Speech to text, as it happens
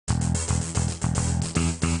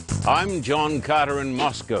I'm John Carter in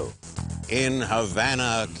Moscow, in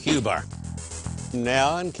Havana, Cuba,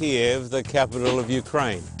 now in Kiev, the capital of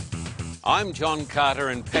Ukraine. I'm John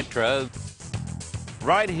Carter in Petra,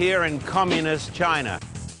 right here in communist China,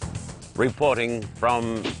 reporting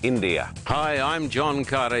from India. Hi, I'm John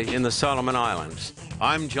Carter in the Solomon Islands.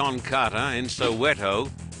 I'm John Carter in Soweto,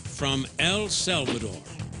 from El Salvador.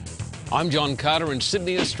 I'm John Carter in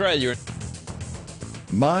Sydney, Australia.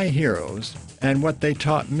 My heroes and what they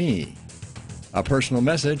taught me. A personal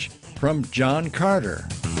message from John Carter.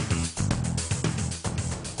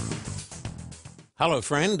 Hello,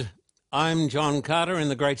 friend. I'm John Carter in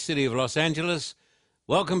the great city of Los Angeles.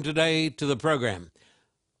 Welcome today to the program.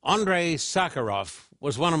 Andrei Sakharov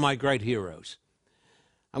was one of my great heroes.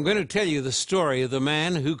 I'm going to tell you the story of the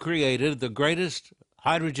man who created the greatest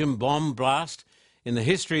hydrogen bomb blast in the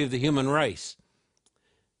history of the human race.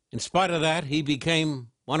 In spite of that, he became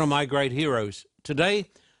one of my great heroes. Today,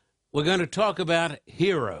 we're going to talk about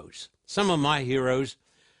heroes, some of my heroes.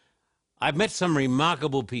 I've met some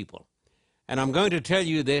remarkable people, and I'm going to tell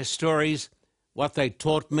you their stories, what they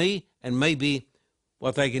taught me, and maybe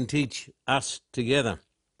what they can teach us together.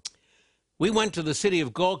 We went to the city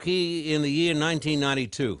of Gorky in the year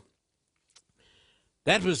 1992.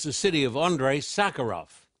 That was the city of Andrei Sakharov.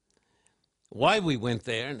 Why we went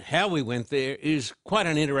there and how we went there is quite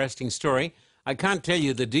an interesting story. I can't tell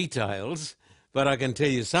you the details, but I can tell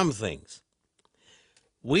you some things.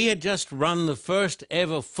 We had just run the first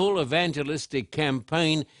ever full evangelistic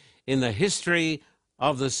campaign in the history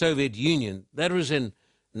of the Soviet Union. That was in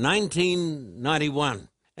 1991,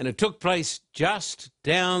 and it took place just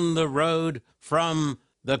down the road from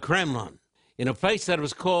the Kremlin, in a place that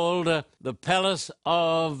was called the Palace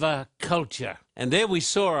of Culture. And there we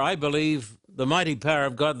saw, I believe, the mighty power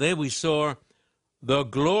of God. There we saw the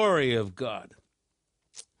glory of God.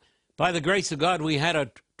 By the grace of God, we had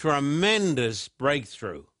a tremendous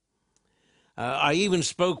breakthrough. I even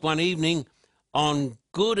spoke one evening on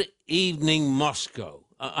Good Evening Moscow.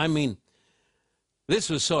 I mean, this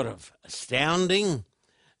was sort of astounding.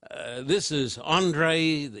 This is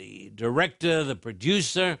Andrei, the director, the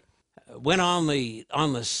producer, went on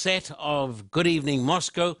the set of Good Evening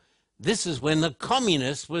Moscow. This is when the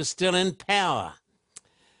communists were still in power.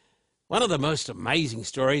 One of the most amazing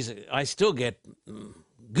stories, I still get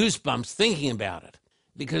goosebumps thinking about it,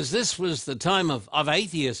 because this was the time of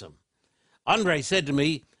atheism. Andrei said to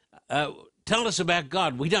me, tell us about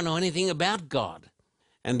God. We don't know anything about God.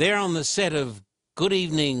 And there on the set of Good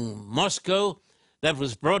Evening Moscow, that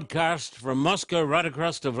was broadcast from Moscow right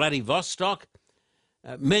across to Vladivostok,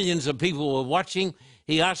 millions of people were watching.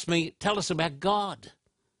 He asked me, tell us about God.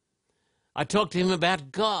 I talked to him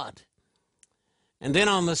about God. And then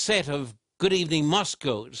on the set of Good Evening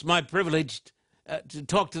Moscow, it's my privilege to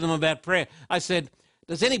talk to them about prayer. I said,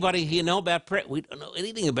 does anybody here know about prayer? We don't know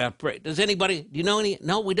anything about prayer. Does anybody, do you know any?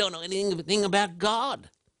 No, we don't know anything about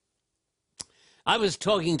God. I was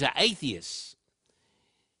talking to atheists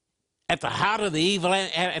at the heart of the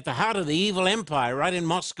evil empire, right in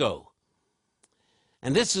Moscow.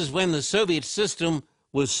 And this is when the Soviet system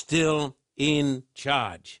was still in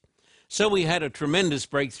charge. So we had a tremendous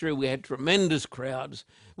breakthrough. We had tremendous crowds.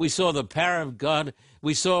 We saw the power of God.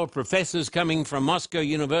 We saw professors coming from Moscow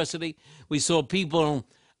University. We saw people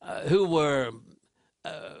who were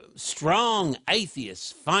strong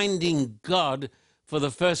atheists finding God for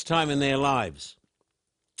the first time in their lives.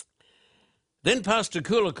 Then Pastor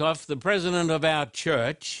Kulikov, the president of our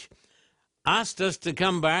church, asked us to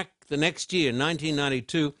come back the next year,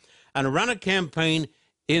 1992, and run a campaign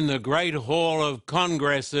in the Great Hall of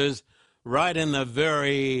Congresses, right in the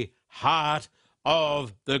very heart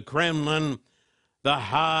of the Kremlin, the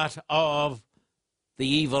heart of the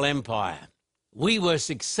evil empire. We were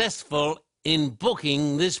successful in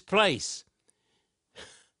booking this place.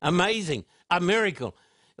 Amazing, a miracle.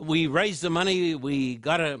 We raised the money, we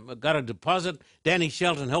got a deposit. Danny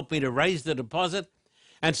Shelton helped me to raise the deposit.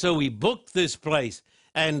 And so we booked this place.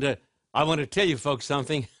 And I want to tell you folks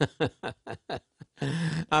something.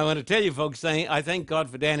 I want to tell you folks, I thank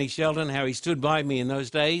God for Danny Shelton, how he stood by me in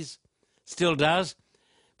those days, still does.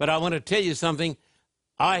 But I want to tell you something.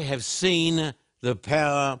 I have seen the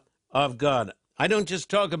power of God. I don't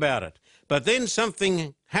just talk about it. But then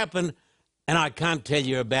something happened, and I can't tell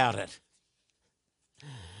you about it.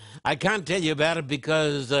 I can't tell you about it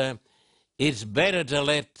because it's better to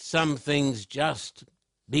let some things just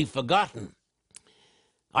be forgotten.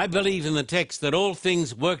 I believe in the text that all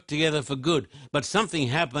things work together for good, but something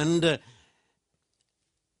happened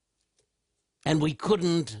and we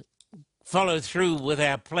couldn't follow through with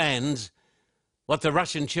our plans, what the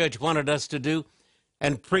Russian church wanted us to do.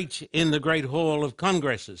 and preach in the Great Hall of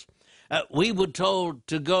Congresses. We were told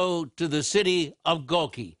to go to the city of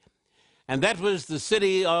Gorky, and that was the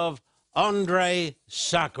city of Andrei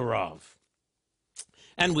Sakharov.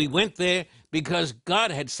 And we went there because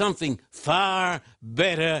God had something far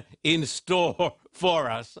better in store for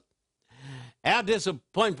us. Our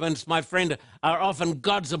disappointments, my friend, are often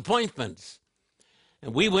God's appointments.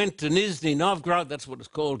 And we went to Nizhny Novgorod, that's what it's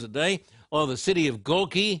called today, or the city of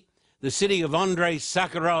Gorky, the city of Andrei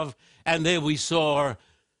Sakharov, and there we saw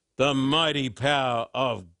the mighty power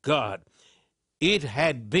of God. It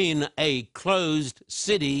had been a closed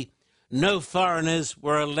city. No foreigners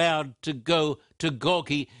were allowed to go to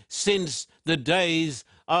Gorky since the days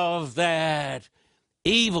of that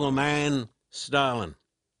evil man, Stalin.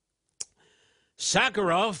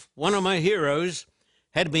 Sakharov, one of my heroes,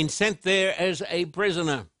 had been sent there as a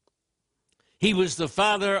prisoner. He was the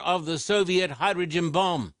father of the Soviet hydrogen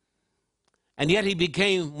bomb, and yet he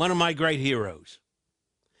became one of my great heroes.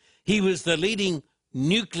 He was the leading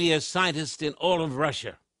nuclear scientist in all of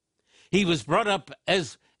Russia. He was brought up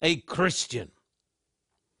as a Christian.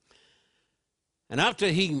 And after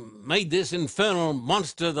he made this infernal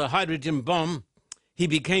monster, the hydrogen bomb, he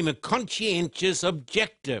became a conscientious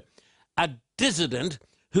objector, a dissident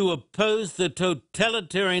who opposed the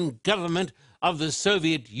totalitarian government of the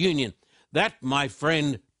Soviet Union. That, my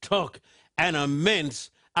friend, took an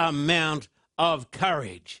immense amount of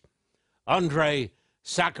courage. Andrei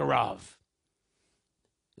Sakharov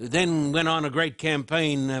then went on a great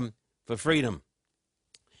campaign for freedom.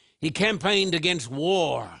 He campaigned against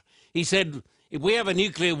war. He said, if we have a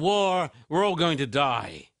nuclear war, we're all going to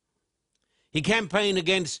die. He campaigned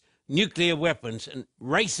against nuclear weapons and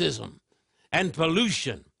racism and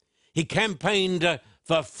pollution. He campaigned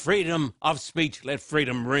for freedom of speech. Let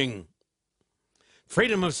freedom ring.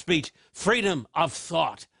 Freedom of speech, freedom of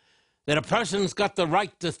thought. That a person's got the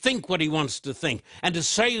right to think what he wants to think and to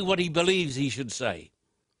say what he believes he should say.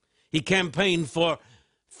 He campaigned for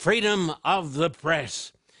freedom of the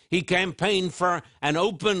press. He campaigned for an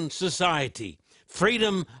open society,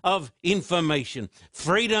 freedom of information,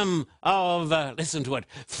 freedom of, listen to it,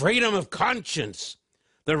 freedom of conscience,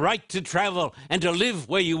 the right to travel and to live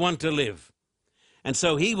where you want to live. And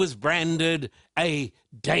so he was branded a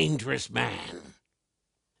dangerous man.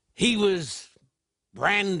 He was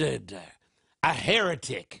branded a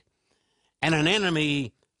heretic and an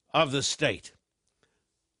enemy of the state.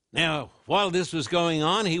 Now, while this was going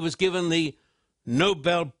on, he was given the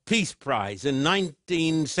Nobel Peace Prize in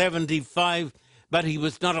 1975, but he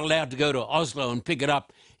was not allowed to go to Oslo and pick it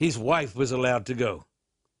up. His wife was allowed to go.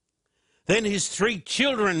 Then his 3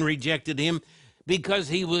 children rejected him because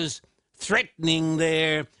he was threatening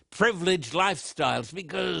their privileged lifestyles,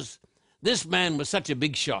 because this man was such a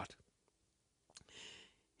big shot.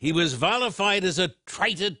 He was vilified as a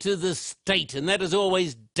traitor to the state, and that is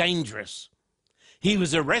always dangerous. He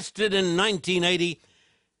was arrested in 1980,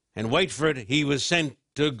 and wait for it, he was sent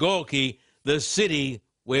to Gorky, the city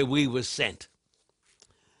where we were sent.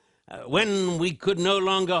 When we could no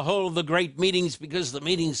longer hold the great meetings because the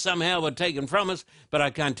meetings somehow were taken from us, but I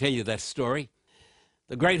can't tell you that story.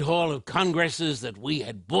 The great hall of congresses that we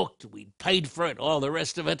had booked, we'd paid for it, all the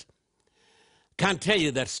rest of it. Can't tell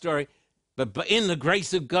you that story, but in the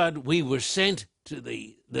grace of God, we were sent to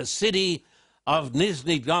the city of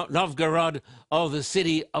Nizhny Novgorod, or the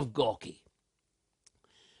city of Gorky.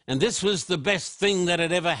 And this was the best thing that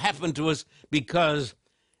had ever happened to us because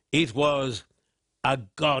it was a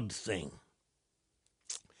God thing.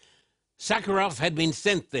 Sakharov had been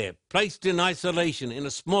sent there, placed in isolation in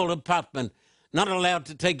a small apartment, not allowed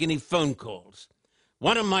to take any phone calls.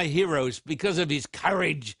 One of my heroes, because of his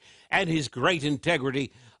courage and his great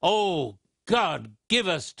integrity. Oh, God, give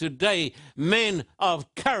us today men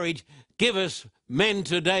of courage. Give us men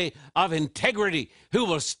today of integrity who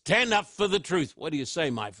will stand up for the truth. What do you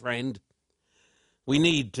say, my friend? We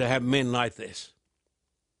need to have men like this.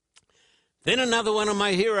 Then another one of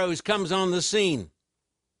my heroes comes on the scene.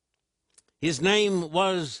 His name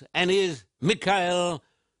was and is Mikhail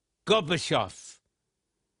Gorbachev.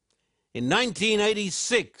 In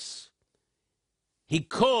 1986, he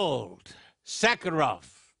called Sakharov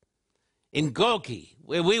in Gorky,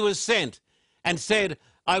 where we were sent, and said,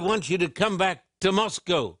 I want you to come back to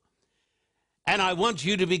Moscow, and I want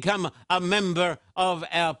you to become a member of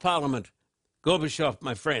our parliament. Gorbachev,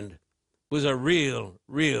 my friend, was a real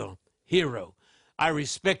hero. I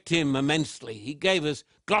respect him immensely. He gave us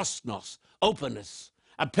glasnost, openness,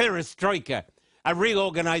 a perestroika, a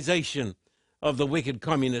reorganization of the wicked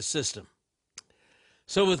communist system.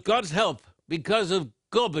 So with God's help, because of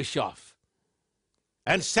Gorbachev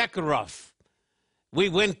and Sakharov we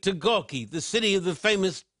went to Gorky, the city of the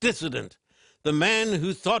famous dissident, the man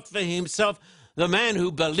who thought for himself, the man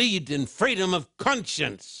who believed in freedom of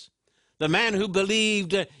conscience, the man who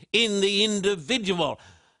believed in the individual.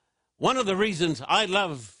 One of the reasons I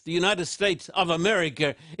love the United States of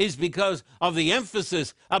America is because of the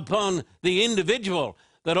emphasis upon the individual,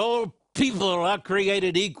 that all people are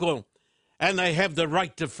created equal and they have the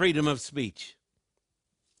right to freedom of speech.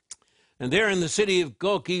 And there in the city of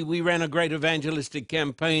Gorky, we ran a great evangelistic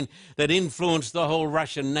campaign that influenced the whole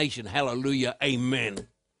Russian nation. Hallelujah, amen.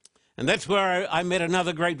 And that's where I met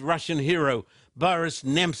another great Russian hero, Boris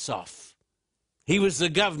Nemtsov. He was the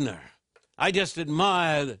governor. I just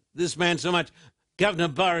admire this man so much, Governor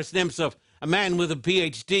Boris Nemtsov, a man with a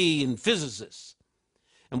PhD in physics.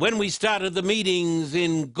 And when we started the meetings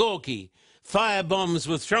in Gorky, fire bombs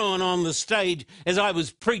were thrown on the stage as I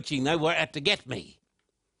was preaching. They were out to get me.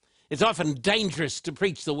 It's often dangerous to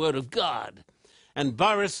preach the word of God. And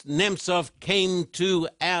Boris Nemtsov came to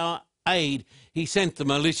our aid. He sent the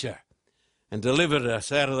militia and delivered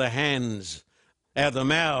us out of the hands, out of the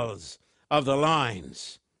mouths of the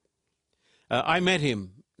lions. I met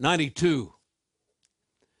him, 92.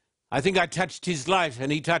 I think I touched his life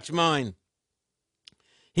and he touched mine.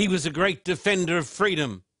 He was a great defender of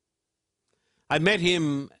freedom. I met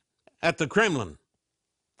him at the Kremlin.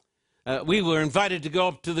 We were invited to go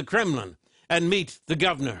up to the Kremlin and meet the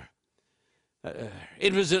governor.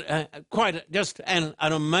 It was just an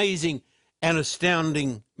amazing and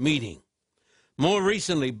astounding meeting. More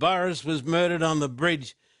recently, Boris was murdered on the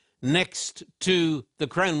bridge next to the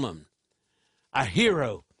Kremlin, a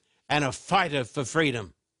hero and a fighter for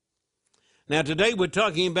freedom. Now, today we're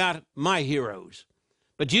talking about my heroes,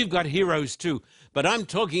 but you've got heroes too. But I'm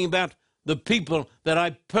talking about the people that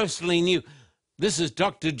I personally knew. This is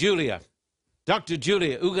Dr. Julia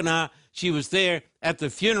Uganar. She was there at the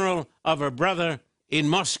funeral of her brother in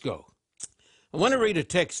Moscow. I want to read a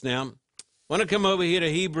text now. I want to come over here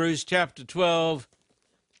to Hebrews chapter 12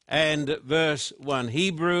 and verse 1.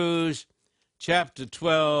 Hebrews chapter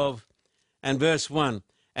 12 and verse 1.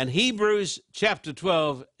 And Hebrews chapter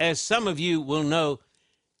 12, as some of you will know,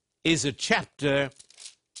 is a chapter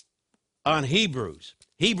on Hebrews.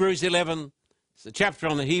 Hebrews 11, it's a chapter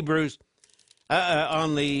on the Hebrews,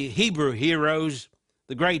 on the Hebrew heroes,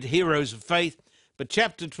 the great heroes of faith. But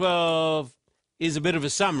chapter 12 is a bit of a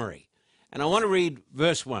summary. And I want to read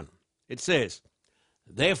verse 1. It says,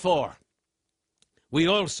 "Therefore, we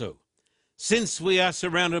also, since we are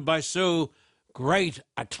surrounded by so great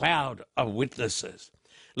a cloud of witnesses,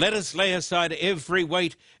 let us lay aside every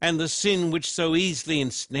weight and the sin which so easily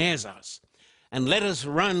ensnares us, and let us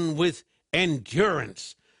run with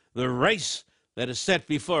endurance the race that is set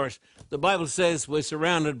before us." The Bible says we're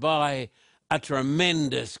surrounded by a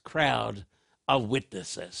tremendous crowd of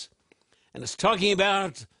witnesses. And it's talking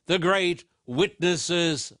about the great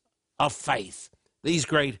witnesses of faith, these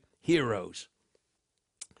great heroes.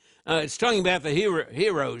 It's talking about the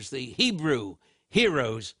heroes, the Hebrew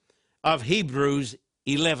heroes of Hebrews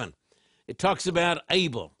 11. It talks about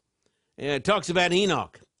Abel. It talks about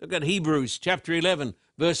Enoch. Look at Hebrews chapter 11,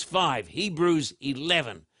 verse 5. Hebrews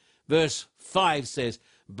 11, verse 5 says,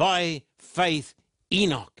 "By faith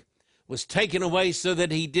Enoch was taken away so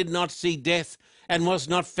that he did not see death, and was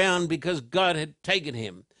not found because God had taken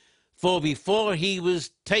him. For before he was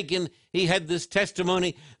taken, he had this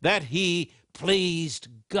testimony that he pleased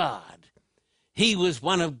God." He was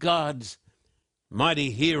one of God's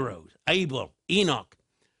mighty heroes. Abel, Enoch,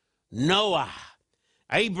 Noah,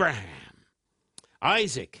 Abraham,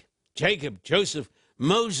 Isaac, Jacob, Joseph,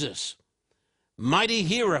 Moses, mighty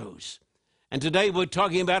heroes. And today we're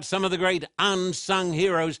talking about some of the great unsung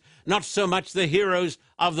heroes, not so much the heroes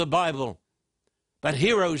of the Bible, but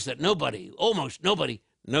heroes that almost nobody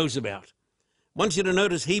knows about. I want you to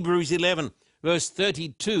notice Hebrews 11, verse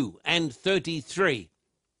 32 and 33.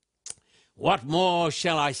 "What more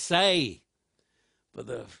shall I say? For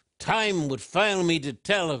the time would fail me to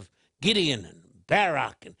tell of Gideon and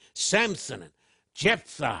Barak and Samson and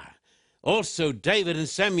Jephthah, also David and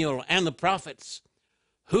Samuel and the prophets,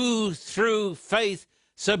 who through faith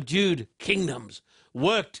subdued kingdoms,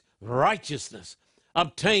 worked righteousness,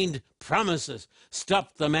 obtained promises,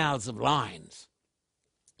 stopped the mouths of lions."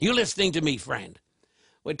 You listening to me, friend?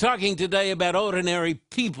 We're talking today about ordinary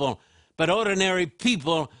people, but ordinary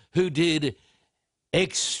people who did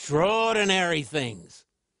extraordinary things.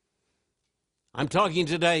 I'm talking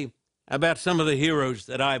today about some of the heroes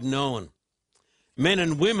that I've known. Men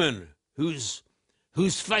and women whose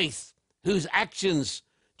faith, whose actions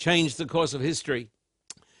changed the course of history.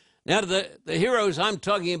 Now, the heroes I'm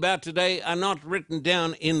talking about today are not written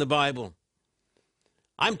down in the Bible.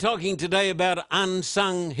 I'm talking today about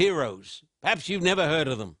unsung heroes. Perhaps you've never heard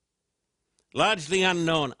of them. Largely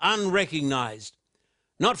unknown, unrecognized,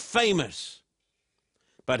 not famous,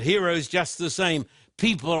 but heroes just the same.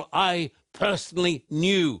 People I personally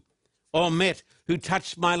knew or met who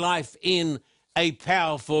touched my life in a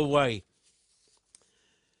powerful way.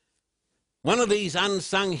 One of these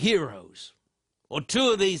unsung heroes, or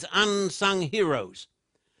two of these unsung heroes,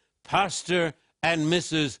 Pastor and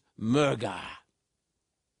Mrs. Murgar.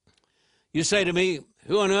 You say to me,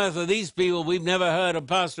 who on earth are these people? We've never heard of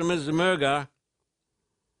Pastor and Mrs. Murgar.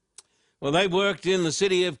 Well, they worked in the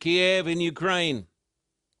city of Kiev in Ukraine.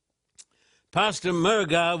 Pastor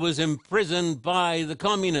Murgar was imprisoned by the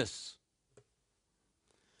communists.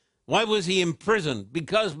 Why was he imprisoned?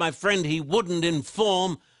 Because, my friend, he wouldn't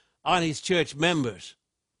inform on his church members.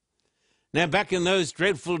 Now, back in those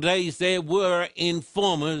dreadful days, there were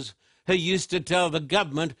informers who used to tell the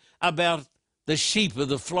government about the sheep of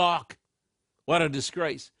the flock. What a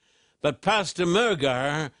disgrace. But Pastor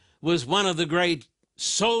Murgar was one of the great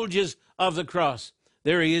soldiers of the cross.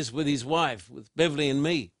 There he is with his wife, with Beverly and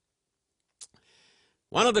me.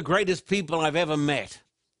 One of the greatest people I've ever met.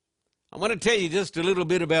 I want to tell you just a little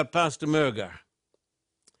bit about Pastor Murgar.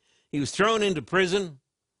 He was thrown into prison.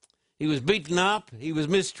 He was beaten up. He was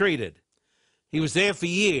mistreated. He was there for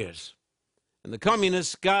years. And the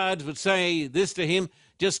communist guards would say this to him,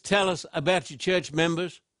 just tell us about your church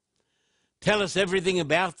members. Tell us everything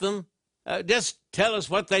about them. Just tell us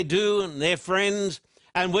what they do and their friends,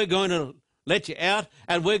 and we're going to let you out,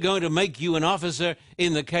 and we're going to make you an officer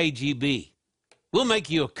in the KGB. We'll make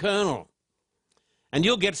you a colonel, and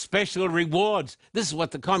you'll get special rewards. This is what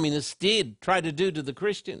the communists did, try to do to the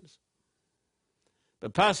Christians.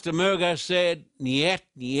 But Pastor Murgar said, niet,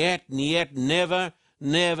 niet, niet, never,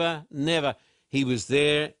 never, never. He was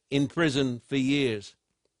there in prison for years.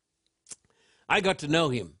 I got to know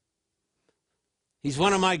him. He's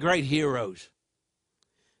one of my great heroes.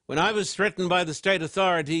 When I was threatened by the state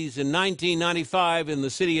authorities in 1995 in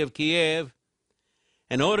the city of Kiev,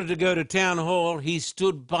 in order to go to town hall, he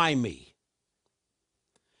stood by me.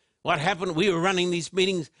 What happened? We were running these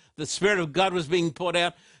meetings. The Spirit of God was being poured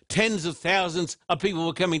out. Tens of thousands of people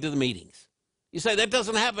were coming to the meetings. You say, that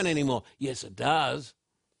doesn't happen anymore. Yes, it does.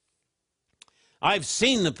 I've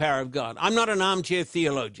seen the power of God. I'm not an armchair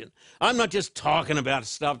theologian. I'm not just talking about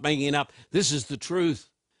stuff, making it up. This is the truth.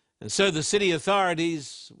 And so the city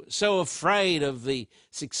authorities were so afraid of the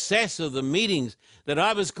success of the meetings that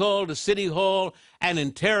I was called to City Hall and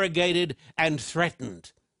interrogated and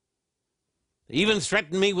threatened. They even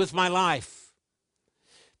threatened me with my life.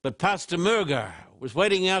 But Pastor Murgar was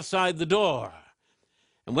waiting outside the door.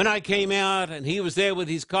 And when I came out and he was there with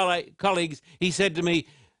his colleagues, he said to me,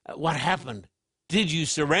 what happened? Did you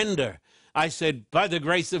surrender? I said, by the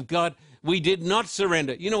grace of God, we did not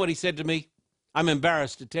surrender. You know what he said to me? I'm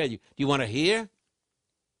embarrassed to tell you. Do you want to hear?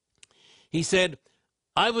 He said,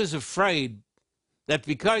 I was afraid that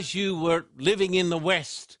because you were living in the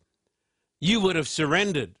West, you would have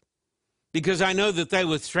surrendered because I know that they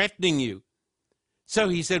were threatening you. So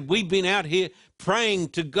he said, we've been out here praying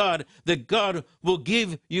to God that God will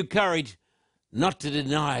give you courage not to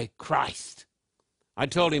deny Christ. I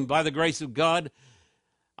told him, by the grace of God,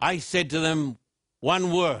 I said to them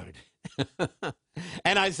one word.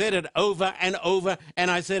 And I said it over and over, and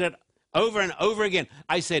I said it over and over again.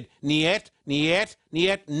 I said, niet, niet,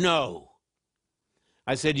 niet, no.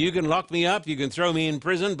 I said, you can lock me up, you can throw me in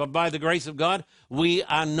prison, but by the grace of God, we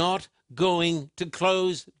are not going to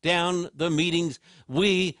close down the meetings.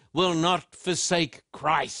 We will not forsake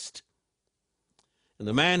Christ. And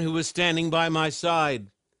the man who was standing by my side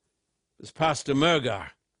was Pastor Murgar.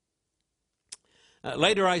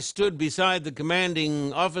 Later I stood beside the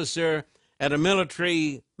commanding officer at a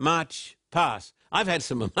military march past. I've had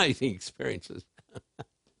some amazing experiences.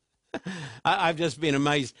 I've just been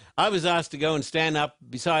amazed. I was asked to go and stand up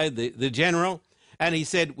beside the general, and he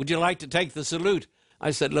said, would you like to take the salute?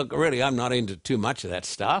 I said, look, really, I'm not into too much of that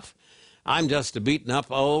stuff. I'm just a beaten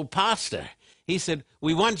up old pastor. He said,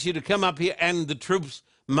 we want you to come up here, and the troops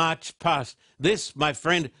march past. This, my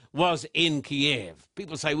friend, was in Kiev.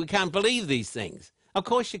 People say, we can't believe these things. Of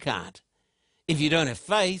course you can't, if you don't have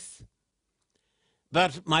faith.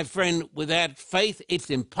 But, my friend, without faith, it's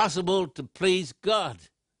impossible to please God.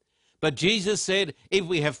 But Jesus said, if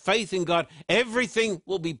we have faith in God, everything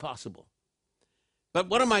will be possible. But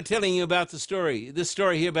what am I telling you about this story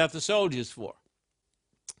here about the soldiers for?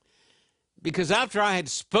 Because after I had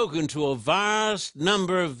spoken to a vast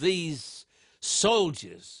number of these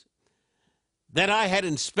soldiers that I had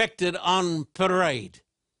inspected on parade,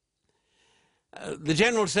 the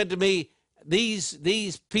general said to me,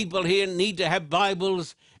 these people here need to have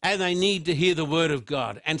Bibles, and they need to hear the Word of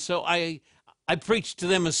God. And so I preached to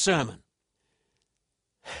them a sermon.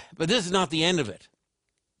 But this is not the end of it.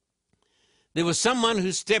 There was someone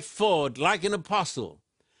who stepped forward like an apostle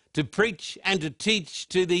to preach and to teach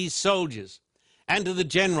to these soldiers and to the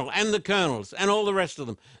general and the colonels and all the rest of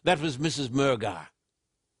them. That was Mrs. Murgar.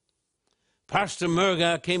 Pastor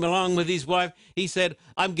Murgar came along with his wife. He said,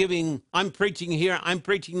 I'm preaching here, I'm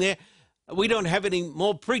preaching there. We don't have any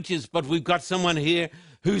more preachers, but we've got someone here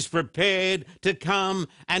who's prepared to come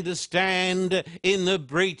and to stand in the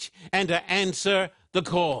breach and to answer the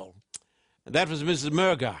call. That was Mrs.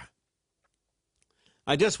 Murgar.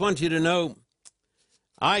 I just want you to know,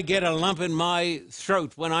 I get a lump in my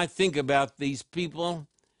throat when I think about these people.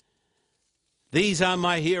 These are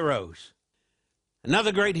my heroes.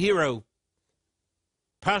 Another great hero,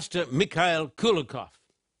 Pastor Mikhail Kulikov.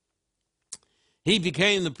 He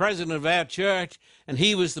became the president of our church, and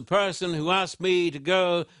he was the person who asked me to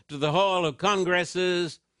go to the Hall of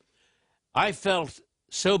Congresses. I felt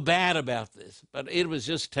so bad about this, but it was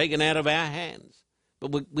just taken out of our hands.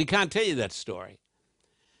 But we can't tell you that story.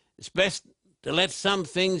 It's best to let some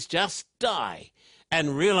things just die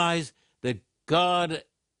and realize that God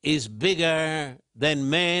is bigger than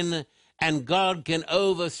men, and God can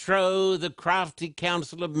overthrow the crafty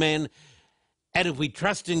counsel of men. And if we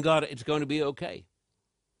trust in God, it's going to be okay.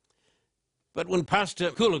 But when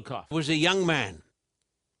Pastor Kulikov was a young man,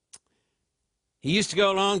 he used to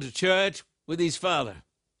go along to church with his father.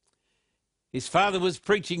 His father was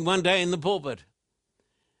preaching one day in the pulpit,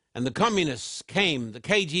 and the communists came, the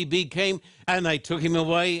KGB came, and they took him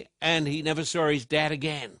away, and he never saw his dad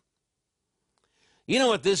again. You know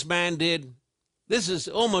what this man did? This is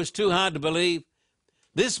almost too hard to believe.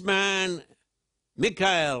 This man,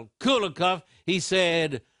 Mikhail Kulikov, he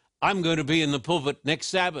said, I'm going to be in the pulpit next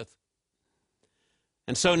Sabbath.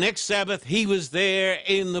 And so next Sabbath, he was there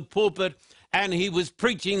in the pulpit, and he was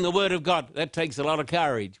preaching the Word of God. That takes a lot of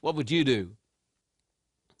courage. What would you do?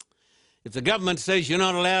 If the government says you're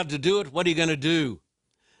not allowed to do it, what are you going to do?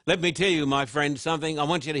 Let me tell you, my friend, something. I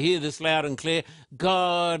want you to hear this loud and clear.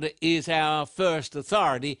 God is our first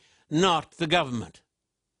authority, not the government.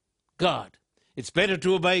 God. It's better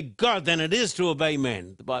to obey God than it is to obey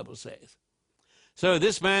men, the Bible says. So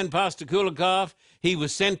this man, Pastor Kulikov, he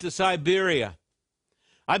was sent to Siberia.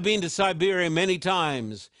 I've been to Siberia many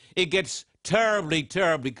times. It gets terribly,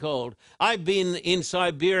 terribly cold. I've been in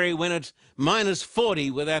Siberia when it's minus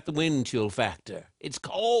 40 without the wind chill factor. It's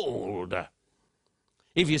cold.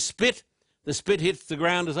 If you spit, the spit hits the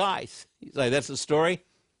ground as ice. You say, that's a story?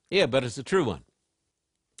 Yeah, but it's a true one.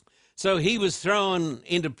 So he was thrown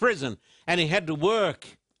into prison, and he had to work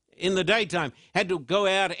in the daytime, had to go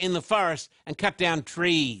out in the forest and cut down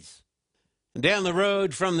trees. And down the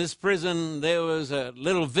road from this prison, there was a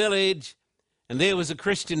little village, and there was a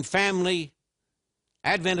Christian family,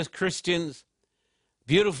 Adventist Christians,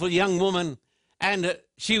 beautiful young woman, and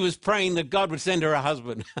she was praying that God would send her a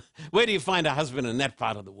husband. Where do you find a husband in that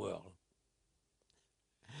part of the world?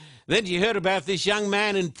 Then she heard about this young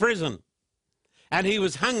man in prison, and he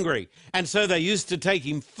was hungry, and so they used to take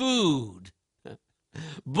him food,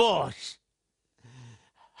 borscht,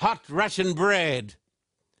 hot Russian bread.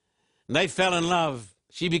 And they fell in love.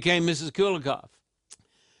 She became Mrs. Kulikov.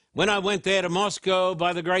 When I went there to Moscow,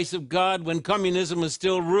 by the grace of God, when communism was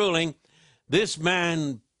still ruling, this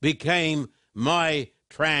man became my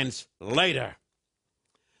translator.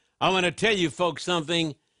 I want to tell you folks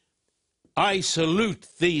something. I salute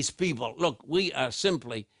these people. Look, we're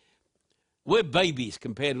babies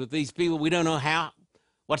compared with these people. We don't know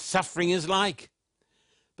what suffering is like.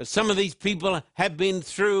 But some of these people have been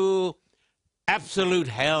through absolute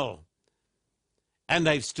hell, and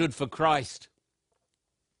they've stood for Christ.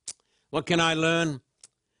 What can I learn?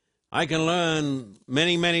 I can learn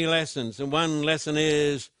many, many lessons, and one lesson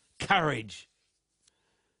is courage,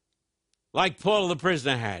 like Paul the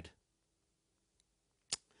prisoner had.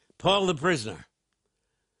 Paul the prisoner.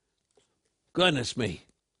 Goodness me.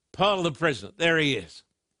 Paul the prisoner. There he is.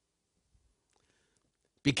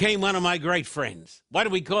 Became one of my great friends. Why do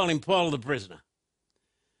we call him Paul the prisoner?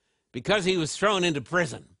 Because he was thrown into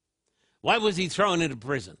prison. Why was he thrown into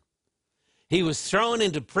prison? He was thrown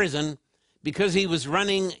into prison because he was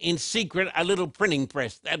running in secret a little printing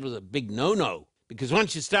press. That was a big no-no. Because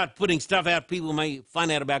once you start putting stuff out, people may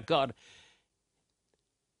find out about God.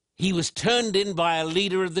 He was turned in by a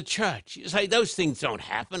leader of the church. You say, those things don't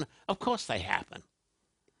happen. Of course they happen.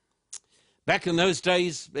 Back in those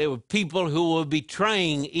days, there were people who were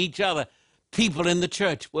betraying each other. People in the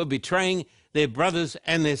church were betraying their brothers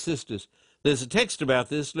and their sisters. There's a text about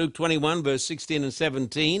this, Luke 21, verse 16 and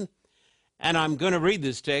 17. And I'm going to read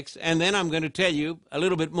this text, and then I'm going to tell you a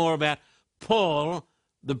little bit more about Paul,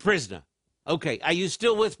 the prisoner. Okay, are you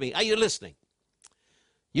still with me? Are you listening?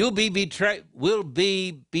 Will be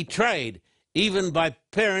betrayed even by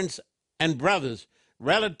parents and brothers,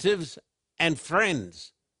 relatives and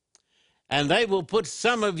friends. And they will put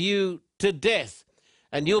some of you to death,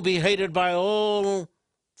 and you'll be hated by all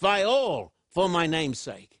for my name's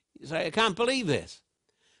sake. You say, I can't believe this.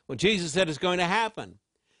 Well, Jesus said it's going to happen.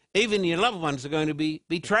 Even your loved ones are going to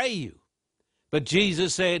betray you. But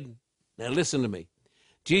Jesus said, now listen to me.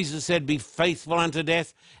 Jesus said, be faithful unto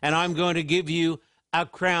death, and I'm going to give you a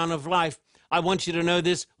crown of life. I want you to know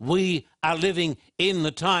this. We are living in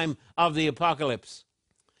the time of the apocalypse.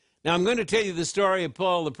 Now, I'm going to tell you the story of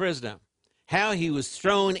Paul the prisoner, how he was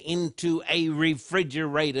thrown into a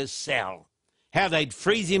refrigerator cell, how they'd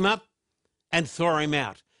freeze him up and thaw him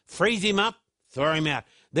out. Freeze him up, thaw him out,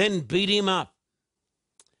 then beat him up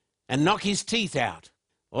and knock his teeth out.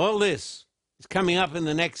 All this is coming up in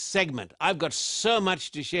the next segment. I've got so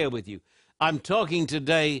much to share with you. I'm talking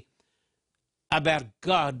today about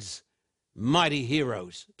God's mighty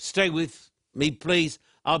heroes. Stay with me, please.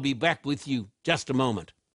 I'll be back with you just a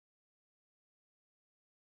moment.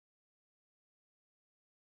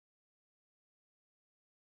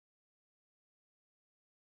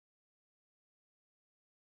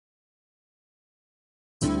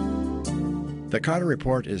 The Carter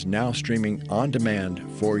Report is now streaming on demand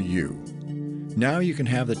for you. Now you can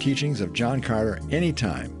have the teachings of John Carter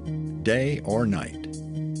anytime, day or night.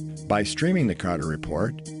 By streaming the Carter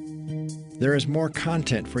Report, there is more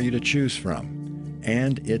content for you to choose from,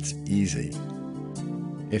 and it's easy.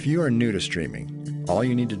 If you are new to streaming, all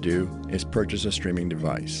you need to do is purchase a streaming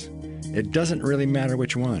device. It doesn't really matter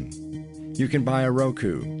which one. You can buy a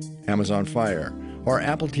Roku, Amazon Fire, or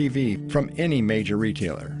Apple TV from any major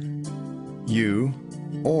retailer. You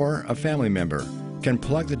or a family member can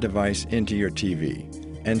plug the device into your TV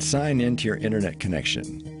and sign into your internet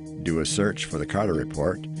connection. Do a search for the Carter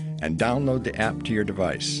Report and download the app to your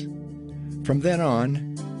device. From then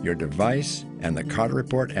on, your device and the Carter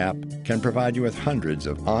Report app can provide you with hundreds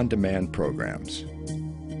of on-demand programs.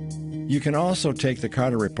 You can also take the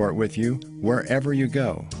Carter Report with you wherever you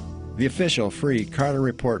go. The official free Carter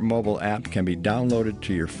Report mobile app can be downloaded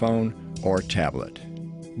to your phone or tablet.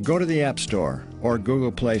 Go to the App Store or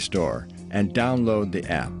Google Play Store and download the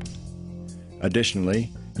app. Additionally,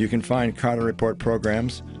 you can find Carter Report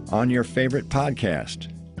programs on your favorite podcast.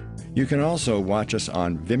 You can also watch us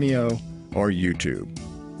on Vimeo or YouTube.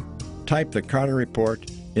 Type the Carter Report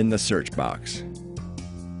in the search box.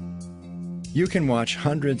 You can watch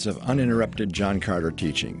hundreds of uninterrupted John Carter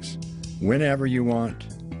teachings whenever you want,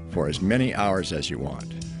 for as many hours as you want.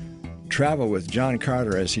 Travel with John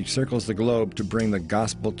Carter as he circles the globe to bring the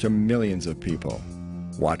gospel to millions of people.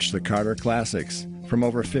 Watch the Carter Classics from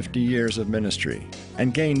over 50 years of ministry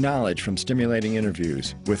and gain knowledge from stimulating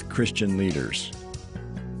interviews with Christian leaders.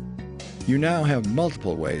 You now have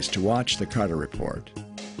multiple ways to watch the Carter Report.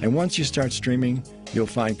 And once you start streaming, you'll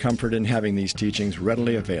find comfort in having these teachings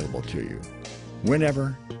readily available to you,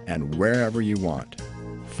 whenever and wherever you want,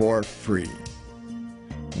 for free.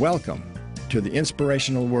 Welcome to the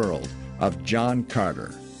inspirational world of John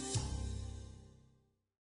Carter.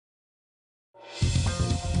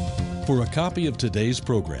 For a copy of today's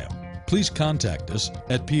program, please contact us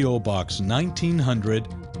at P.O. Box 1900,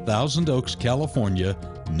 Thousand Oaks, California,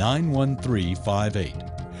 91358.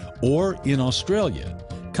 Or in Australia,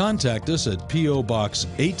 contact us at P.O. Box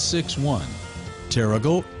 861,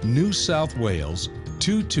 Terrigal, New South Wales,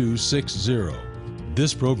 2260.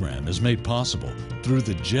 This program is made possible through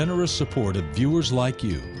the generous support of viewers like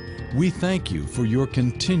you. We thank you for your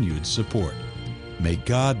continued support. May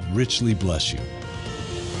God richly bless you.